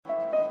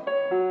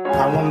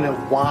I want to know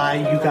why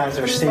you guys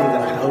are saying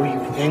that I owe you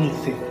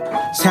anything.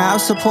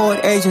 Child support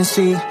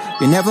agency,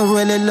 you never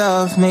really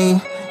loved me.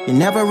 You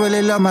never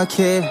really loved my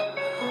kid.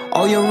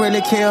 All you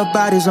really care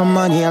about is your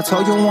money. I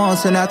told you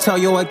once and I'll tell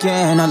you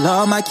again. I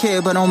love my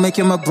kid, but don't make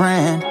him a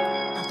brand.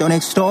 Don't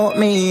extort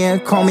me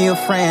and call me a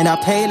friend.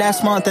 I paid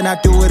last month and I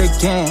do it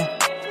again.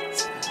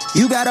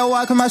 You gotta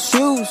walk in my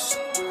shoes.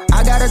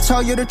 I gotta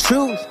tell you the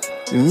truth.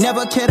 You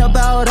never cared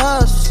about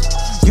us.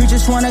 You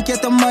just wanna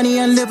get the money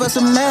and live us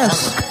a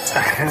mess.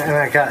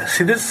 And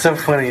see, this is so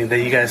funny that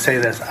you guys say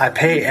this. I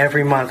pay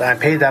every month. I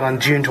paid that on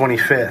June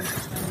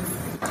 25th.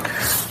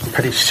 I'm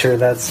pretty sure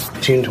that's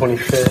June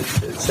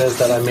 25th. It says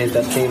that I made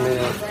that payment.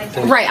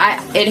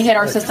 Right. It hit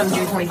our system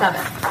June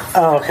 27th.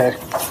 Oh, okay.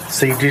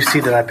 So you do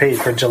see that I paid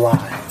for July.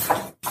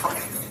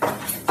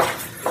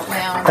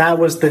 Well, That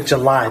was the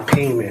July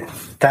payment.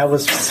 That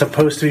was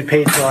supposed to be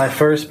paid July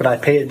 1st, but I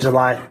pay it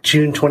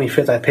June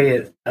 25th. I pay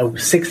it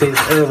 6 days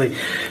early,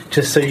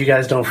 just so you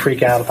guys don't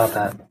freak out about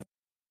that.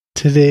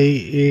 Today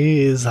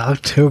is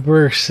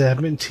October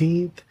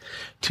 17th,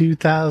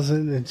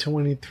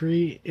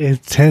 2023.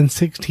 It's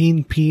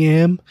 10:16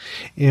 p.m.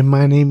 and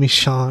my name is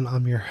Sean.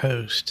 I'm your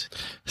host.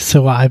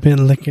 So I've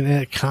been looking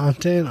at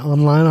content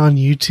online on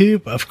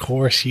YouTube. Of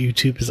course,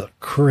 YouTube is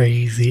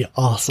crazy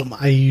awesome.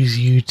 I use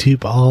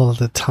YouTube all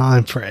the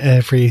time for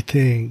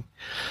everything.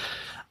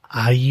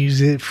 I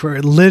use it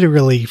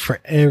literally for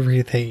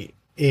everything.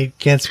 It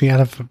gets me out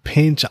of a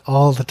pinch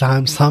all the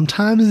time.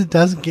 Sometimes it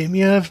doesn't get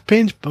me out of a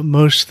pinch, but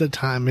most of the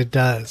time it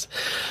does.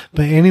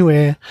 But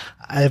anyway,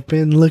 I've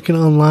been looking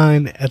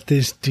online at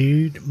this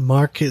dude,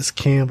 Marcus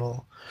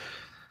Campbell.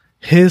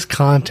 His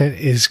content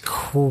is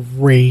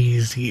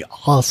crazy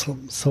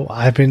awesome. So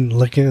I've been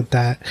looking at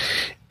that,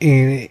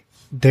 and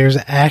there's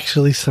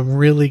actually some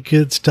really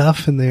good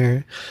stuff in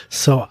there.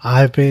 So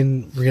I've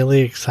been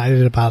really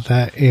excited about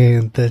that.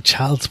 And the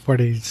child support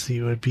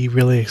agency would be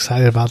really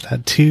excited about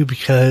that too,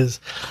 because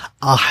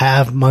I'll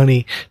have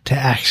money to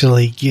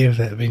actually give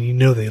them. And you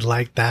know, they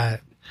like that.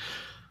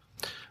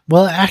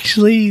 Well,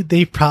 actually,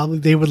 they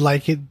would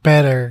like it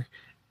better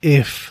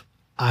if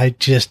I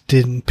just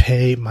didn't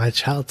pay my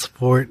child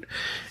support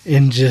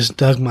and just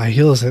dug my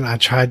heels in. I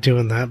tried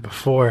doing that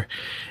before.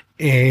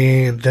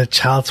 And the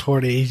child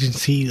support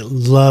agency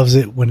loves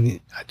it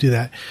when I do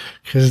that,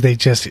 because the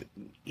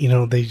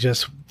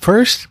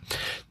first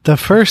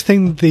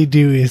thing that they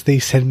do is they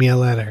send me a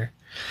letter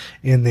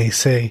and they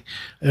say,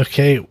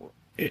 okay,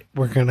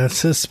 we're going to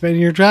suspend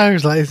your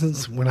driver's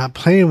license. We're not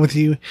playing with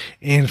you.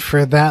 And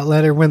for that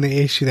letter, when they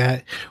issue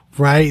that,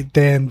 right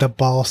then the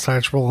ball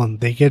starts rolling.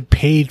 They get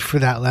paid for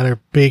that letter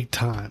big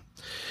time.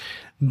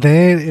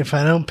 Then if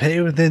I don't pay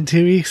within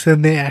 2 weeks,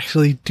 then they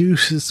actually do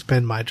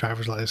suspend my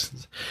driver's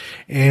license,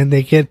 and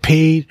they get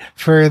paid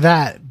for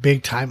that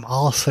big time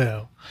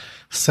also.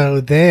 So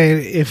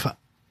then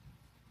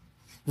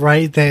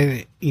when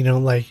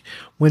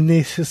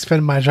they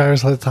suspend my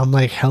driver's license, I'm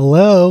like,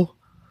 hello,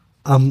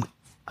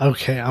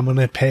 okay, I'm going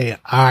to pay.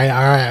 All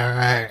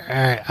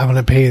right. I'm going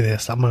to pay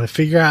this. I'm going to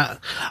figure out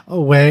a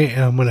way,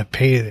 and I'm going to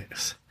pay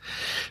this,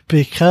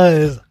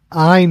 because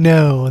I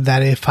know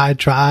that if I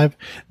drive,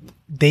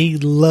 they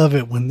love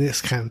it when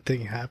this kind of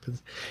thing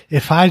happens.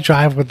 If I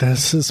drive with a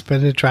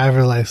suspended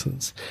driver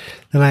license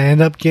and I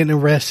end up getting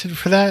arrested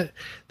for that,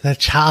 the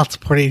child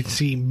support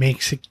agency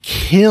makes a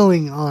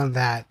killing on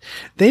that.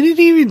 They didn't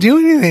even do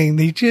anything.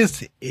 They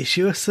just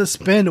issue a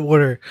suspend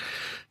order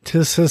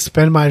to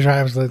suspend my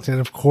driver's license.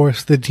 And of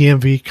course, the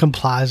DMV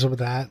complies with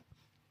that.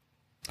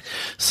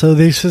 So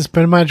they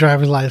suspend my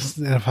driver's license.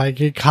 And if I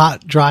get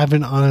caught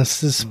driving on a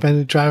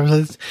suspended driver's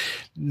license,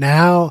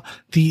 now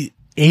the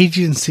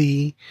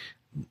agency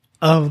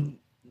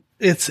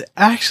it's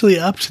actually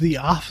up to the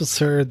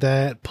officer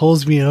that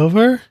pulls me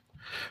over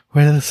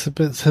with a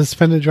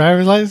suspended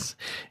driver's license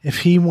if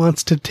he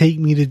wants to take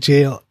me to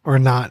jail or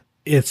not.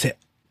 It's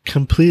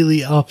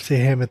completely up to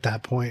him at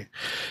that point.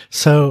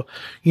 So,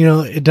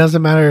 it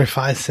doesn't matter if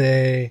I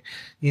say,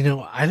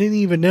 I didn't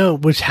even know,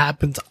 which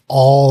happens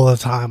all the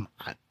time.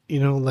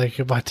 Like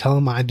if I tell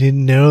him I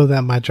didn't know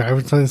that my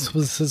driver's license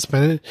was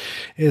suspended,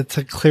 it's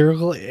a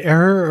clerical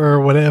error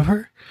or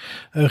whatever.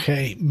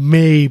 Okay,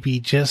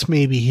 just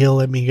maybe he'll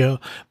let me go.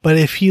 But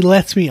if he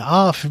lets me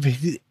off,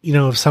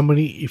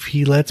 if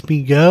he lets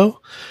me go,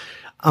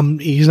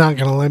 he's not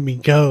going to let me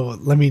go.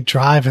 Let me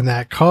drive in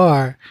that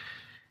car.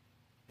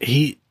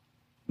 I'm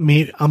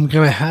going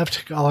to have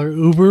to call our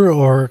Uber,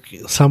 or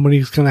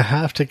somebody's going to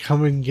have to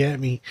come and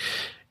get me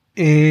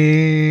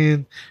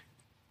and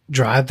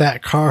drive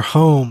that car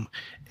home.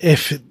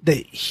 If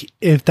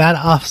that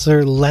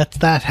officer lets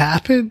that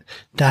happen,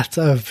 that's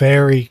a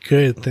very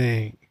good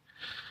thing.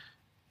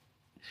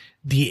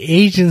 The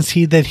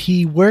agency that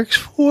he works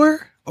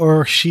for,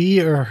 or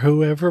she, or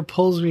whoever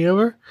pulls me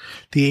over,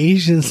 the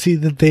agency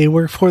that they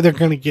work for, they're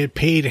going to get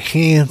paid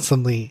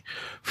handsomely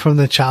from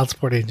the child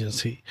support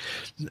agency.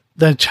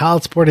 The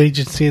child support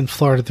agency in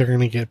Florida, they're going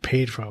to get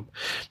paid from.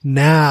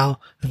 Now,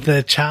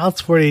 the child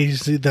support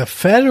agency, the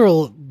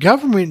federal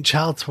government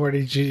child support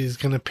agency, is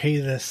going to pay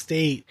the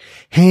state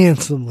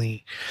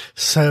handsomely.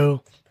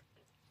 So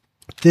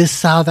This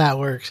is how that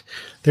works.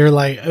 They're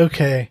like,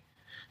 okay,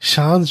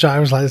 Sean's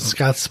driver's license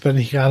got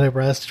suspended. He got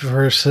arrested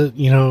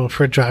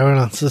for driving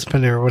on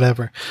suspended or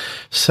whatever.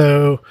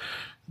 So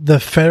the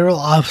Federal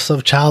Office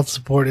of Child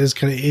Support is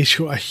going to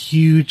issue a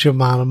huge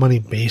amount of money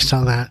based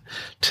on that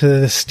to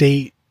the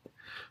state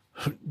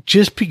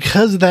just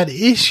because of that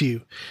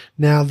issue.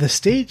 Now, the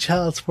state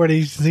child support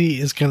agency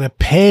is going to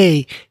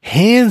pay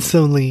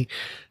handsomely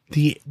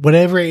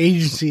whatever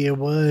agency it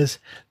was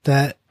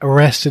that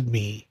arrested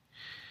me.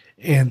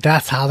 And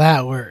that's how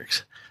that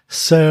works.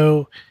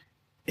 So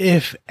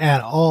if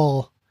at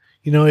all,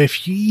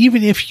 if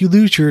you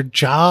lose your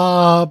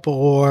job,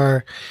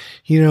 or,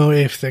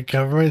 if the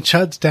government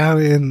shuts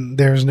down and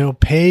there's no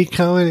pay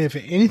coming, if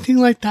anything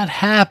like that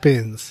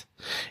happens,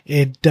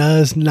 it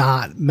does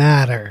not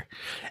matter.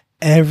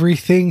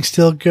 Everything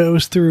still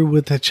goes through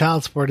with the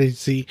child support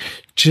agency,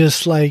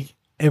 just like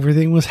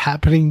everything was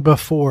happening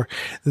before.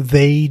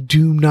 They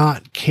do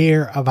not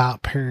care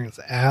about parents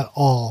at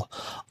all.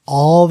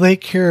 All they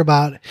care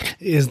about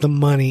is the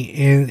money,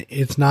 and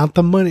it's not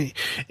the money.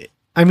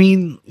 I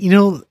mean,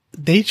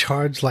 they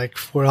charge like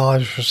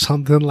 $4 or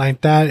something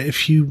like that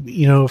if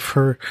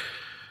for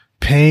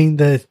paying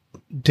the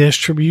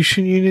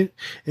distribution unit,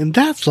 and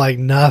that's like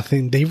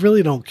nothing. They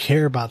really don't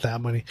care about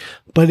that money.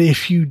 But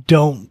if you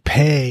don't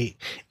pay,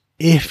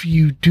 if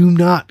you do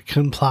not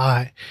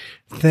comply,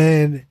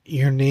 then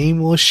your name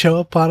will show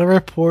up on a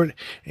report,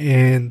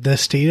 and the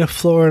state of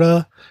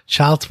Florida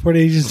Child Support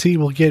Agency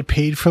will get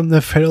paid from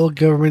the federal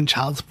government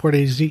child support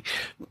agency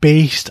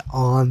based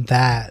on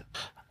that.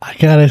 I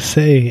gotta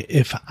say,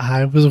 if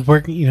I was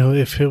working,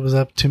 if it was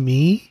up to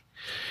me,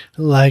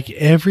 like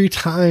every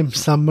time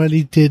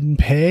somebody didn't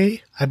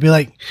pay, I'd be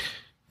like,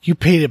 you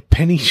paid a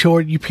penny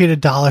short, you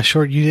paid $1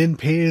 short, you didn't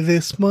pay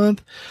this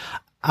month.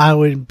 I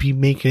would be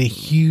making a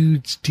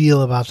huge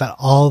deal about that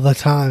all the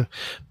time.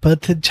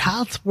 But the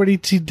child support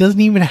agency doesn't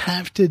even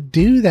have to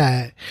do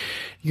that.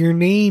 Your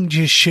name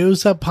just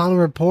shows up on the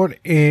report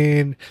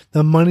and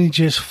the money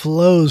just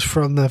flows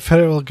from the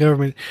federal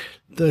government.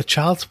 The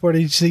child support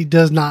agency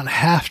does not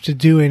have to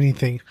do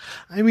anything.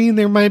 I mean,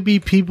 there might be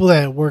people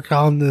that work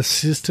on the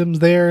systems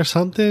there or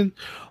something,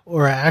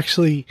 or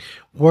actually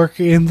work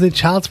in the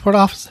child support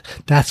office.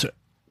 That's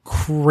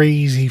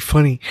crazy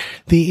funny.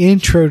 The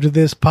intro to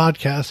this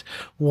podcast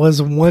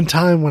was one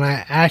time when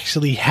I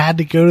actually had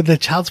to go to the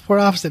child support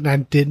office, and I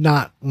did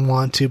not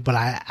want to, but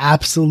I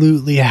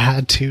absolutely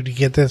had to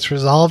get this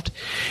resolved.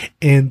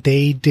 And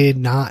they did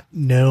not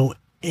know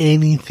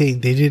anything.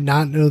 They did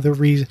not know the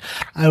reason.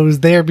 I was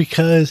there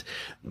because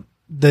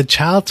the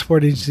child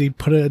support agency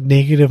put a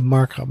negative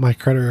mark on my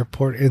credit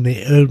report, and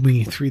they owed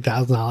me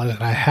 $3,000.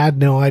 And I had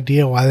no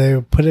idea why they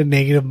would put a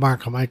negative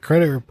mark on my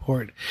credit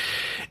report.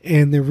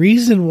 And the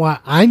reason why,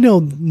 I know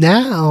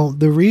now,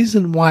 the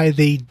reason why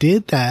they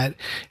did that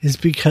is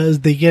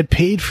because they get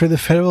paid for the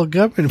federal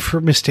government for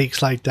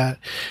mistakes like that.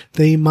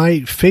 They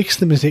might fix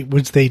the mistake,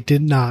 which they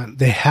did not.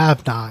 They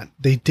have not.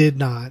 They did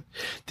not.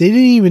 They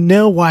didn't even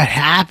know what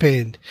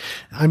happened.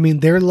 I mean,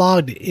 they're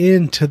logged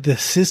into the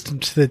system,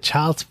 to the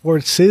child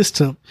support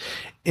system,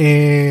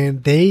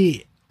 and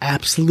they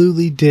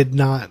absolutely did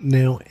not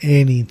know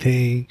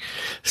anything.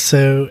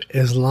 So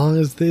as long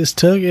as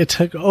it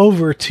took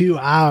over 2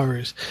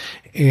 hours.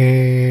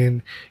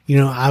 And,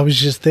 I was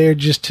just there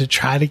just to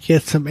try to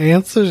get some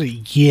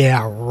answers.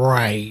 Yeah,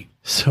 right.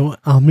 So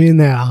I'm in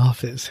that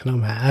office and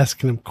I'm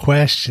asking them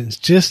questions.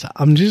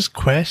 I'm just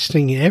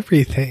questioning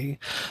everything.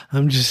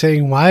 I'm just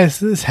saying, why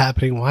is this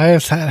happening? Why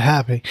is that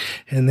happening?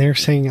 And they're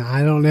saying,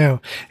 I don't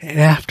know. And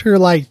after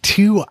like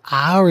 2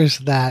 hours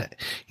of that,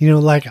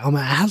 I'm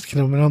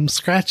asking them and I'm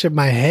scratching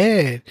my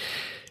head.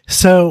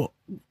 So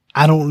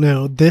I don't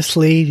know. This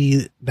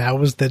lady that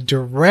was the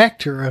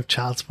director of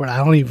child support, I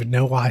don't even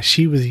know why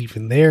she was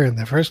even there in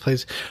the first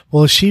place.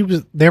 Well,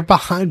 they're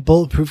behind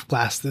bulletproof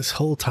glass this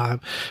whole time.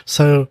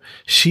 So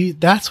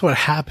that's what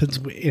happens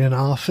in an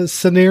office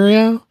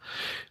scenario.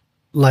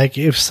 Like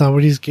if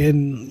somebody's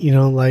getting,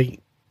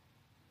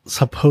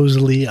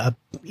 supposedly,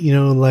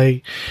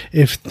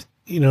 if,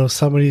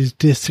 somebody's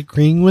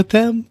disagreeing with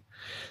them,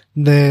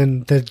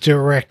 then the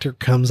director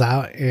comes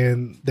out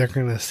and they're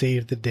going to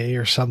save the day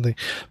or something.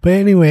 But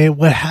anyway,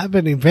 what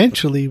happened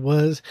eventually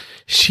was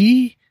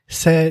she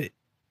said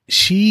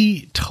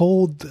she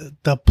told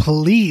the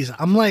police.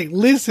 I'm like,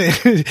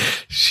 listen,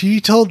 she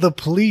told the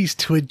police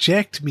to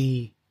eject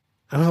me.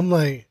 And I'm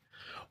like,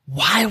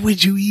 why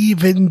would you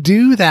even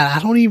do that? I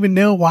don't even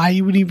know why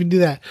you would even do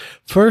that.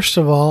 First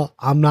of all,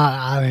 I'm not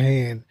out of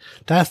hand.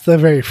 That's the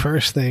very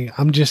first thing.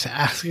 I'm just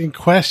asking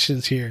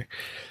questions here.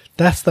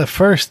 That's the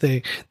first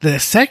thing. The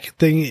second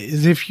thing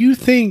is, if you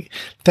think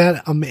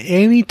that I'm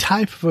any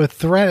type of a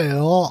threat at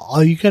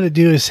all you got to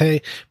do is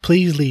say,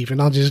 please leave,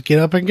 and I'll just get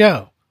up and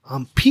go.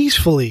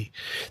 Peacefully.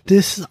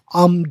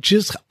 I'm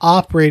just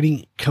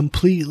operating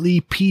completely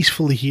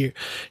peacefully here.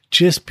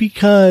 Just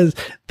because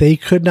they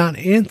could not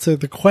answer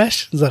the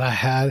questions that I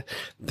had,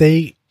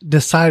 they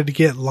decided to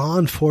get law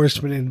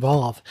enforcement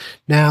involved.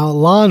 Now,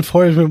 law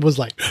enforcement was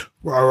like,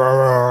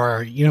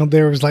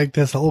 There was like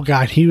this old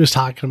guy, he was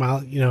talking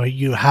about,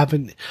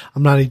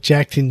 I'm not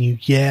ejecting you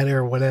yet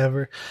or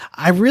whatever.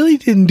 I really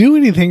didn't do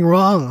anything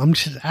wrong. I'm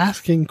just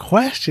asking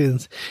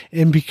questions.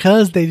 And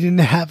because they didn't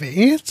have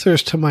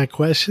answers to my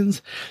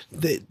questions,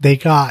 they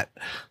got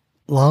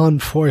law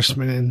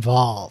enforcement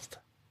involved.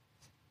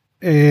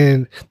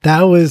 And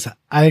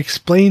I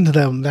explained to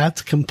them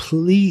that's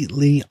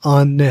completely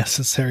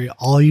unnecessary.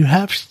 All you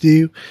have to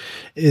do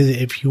is,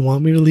 if you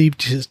want me to leave,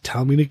 just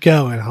tell me to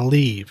go and I'll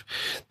leave.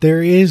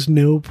 There is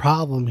no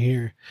problem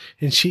here.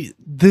 And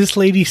this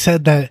lady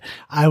said that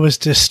I was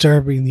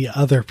disturbing the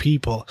other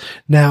people.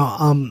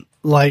 Now,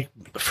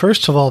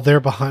 first of all, they're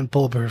behind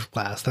bulletproof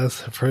glass.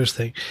 That's the first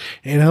thing.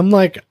 And I'm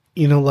like,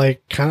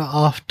 kind of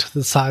off to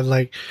the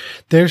side.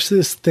 There's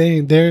this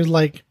thing,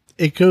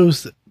 it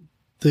goes,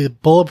 the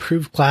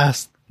bulletproof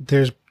glass,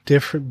 there's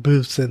different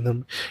booths in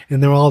them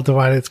and they're all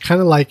divided. It's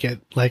kind of like an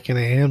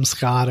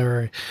Amscot,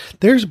 or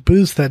there's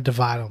booths that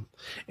divide them.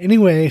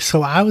 Anyway,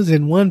 so I was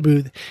in one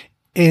booth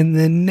and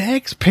the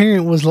next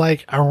parent was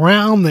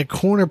around the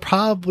corner,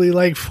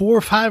 probably 4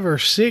 or 5 or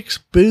 6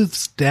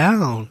 booths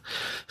down.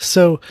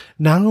 So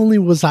not only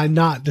was I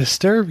not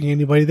disturbing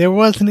anybody, there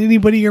wasn't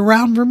anybody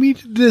around for me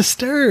to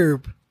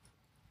disturb.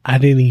 I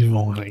didn't even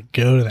want to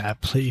go to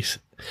that place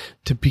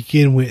to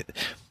begin with.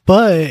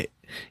 But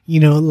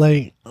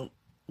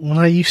when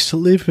I used to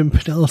live in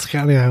Pinellas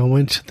County, I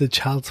went to the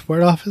child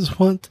support office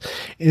once,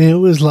 and it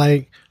was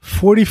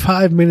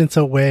 45 minutes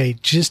away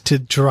just to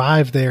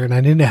drive there, and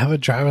I didn't have a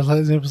driver's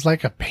license. It was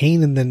like a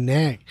pain in the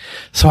neck.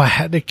 So I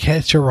had to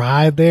catch a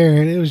ride there,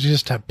 and it was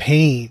just a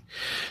pain.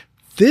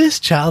 This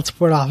child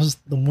support office,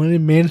 the one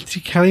in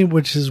Manatee County,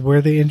 which is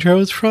where the intro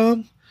is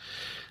from,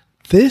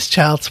 this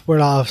child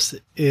support office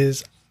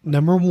is,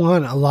 number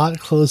one, a lot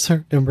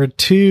closer. Number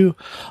two,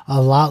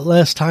 a lot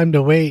less time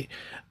to wait.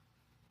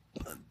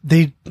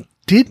 They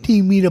did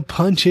need me to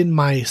punch in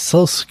my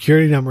social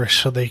security number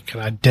so they could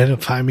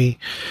identify me.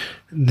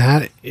 And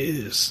that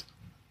is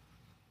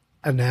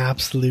an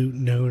absolute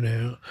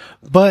no-no.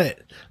 But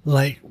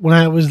when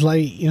I was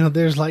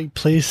there's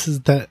places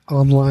that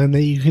online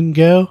that you can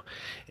go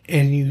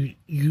and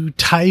you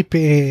type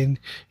in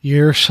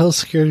your social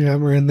security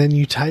number and then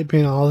you type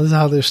in all this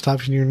other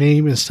stuff and your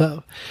name and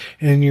stuff.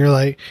 And you're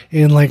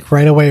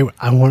right away,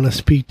 I want to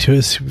speak to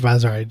a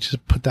supervisor. I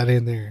just put that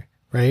in there,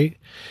 right?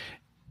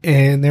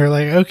 And they're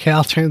like, okay,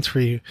 I'll transfer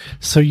you.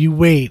 So you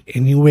wait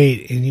and you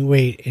wait and you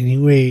wait and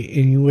you wait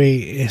and you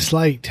wait. It's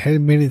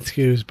 10 minutes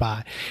goes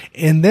by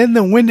and then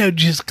the window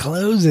just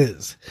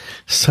closes.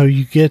 So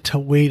you get to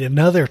wait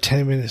another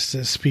 10 minutes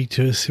to speak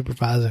to a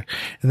supervisor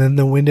and then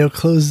the window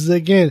closes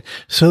again.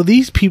 So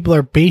these people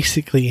are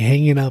basically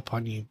hanging up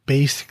on you.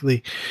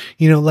 Basically,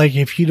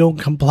 if you don't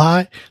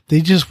comply,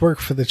 they just work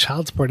for the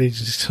child support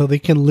agency, so they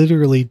can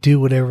literally do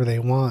whatever they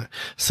want.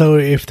 So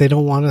if they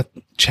don't want to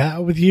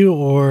chat with you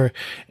or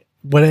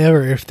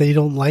whatever, if they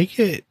don't like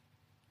it,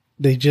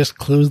 they just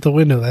close the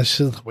window. That's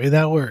just the way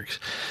that works.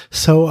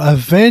 So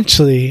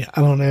eventually,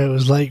 I don't know, it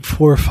was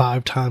 4 or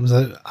 5 times,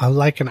 an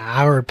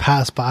hour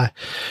passed by,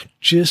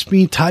 just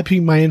me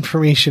typing my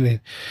information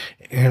in.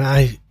 And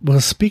I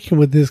was speaking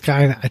with this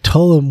guy and I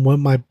told him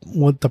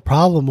what the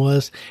problem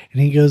was.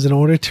 And he goes, in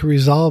order to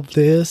resolve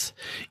this,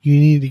 you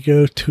need to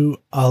go to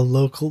a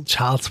local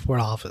child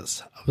support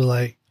office. I was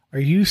like, are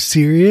you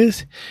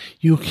serious?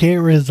 You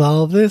can't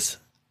resolve this?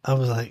 I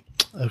was like,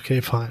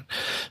 okay, fine.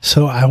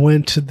 So I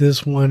went to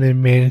this one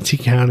in Manatee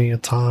County.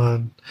 It's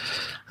on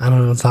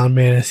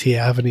Manatee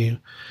Avenue.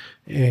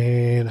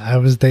 And I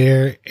was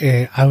there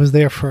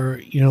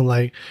for,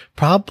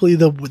 probably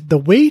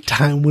the wait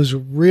time was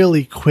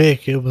really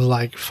quick. It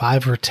was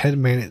 5 or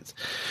 10 minutes.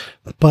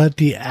 But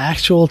the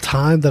actual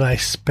time that I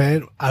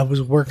spent, I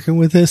was working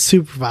with a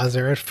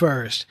supervisor at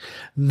first.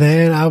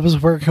 Then I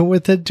was working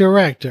with the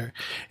director.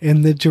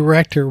 And the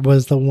director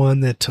was the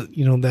one that,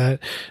 that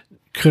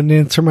couldn't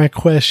answer my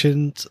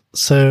questions.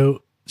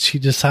 So she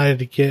decided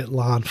to get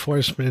law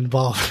enforcement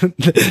involved.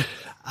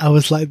 I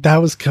was like, that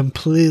was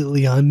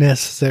completely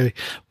unnecessary.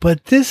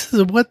 But this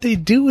is what they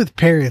do with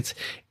parents.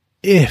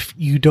 If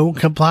you don't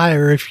comply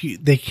or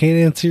they can't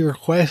answer your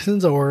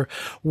questions or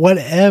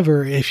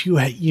whatever, if you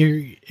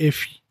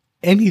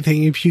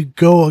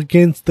go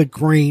against the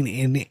grain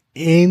in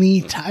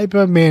any type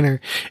of manner,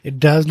 it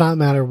does not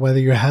matter whether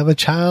you have a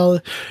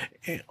child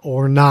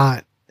or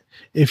not.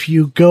 If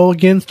you go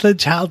against the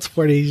child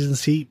support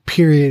agency,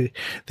 period,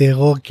 they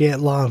will get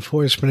law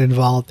enforcement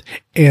involved,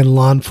 and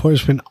law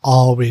enforcement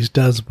always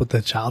does what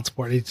the child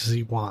support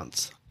agency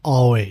wants.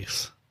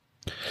 Always.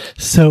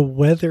 So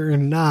whether or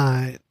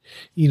not,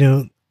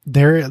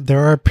 there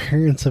are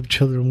parents of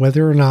children,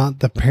 whether or not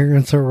the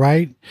parents are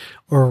right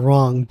or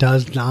wrong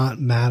does not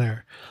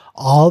matter.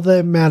 All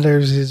that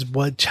matters is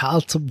what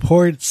child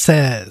support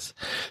says.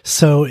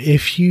 So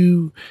if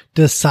you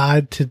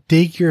decide to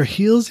dig your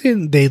heels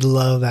in, they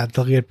love that.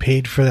 They'll get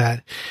paid for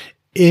that.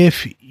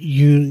 If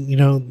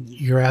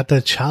you're at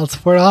the child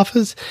support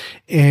office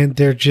and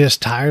they're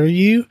just tired of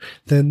you,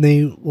 then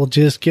they will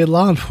just get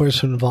law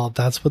enforcement involved.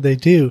 That's what they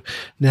do.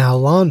 Now,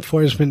 law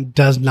enforcement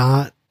does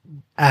not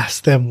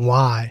ask them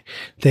why.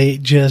 They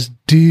just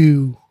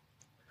do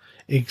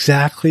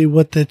exactly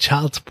what the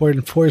Child Support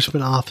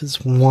Enforcement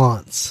Office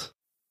wants.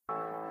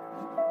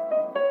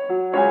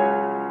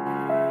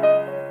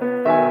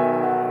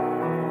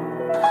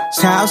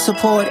 Child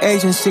support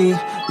agency,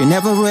 you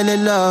never really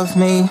loved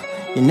me.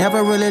 You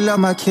never really loved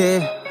my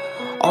kid.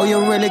 All you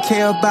really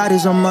care about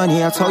is your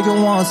money. I told you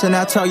once and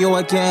I tell you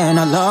again.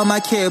 I love my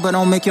kid, but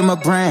don't make him a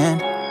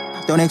brand.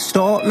 Don't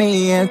extort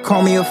me and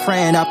call me a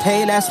friend. I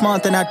paid last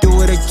month and I do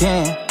it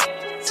again.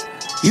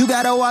 You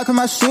gotta walk in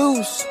my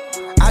shoes.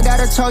 I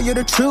gotta tell you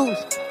the truth.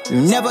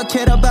 You never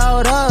cared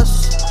about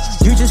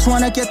us. You just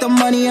wanna get the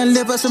money and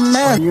live us a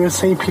mess. Are you a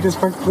St.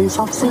 Petersburg police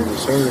officer?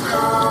 Yes, sir.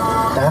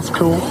 That's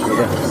cool.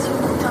 Yeah.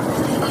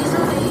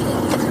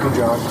 Good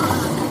job.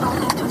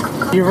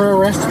 You ever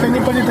arrested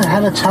anybody that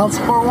had a child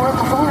support warrant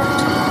before?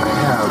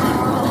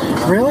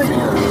 Yeah. Really?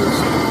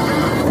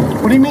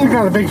 Yeah, What do you mean you're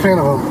not a big fan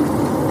of them?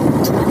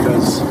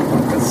 because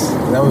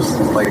that was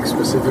like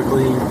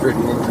specifically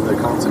written into the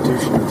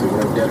Constitution to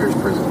no debtor's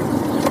prison.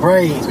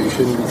 Right. So you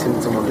shouldn't be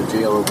sending someone to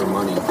jail over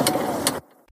money.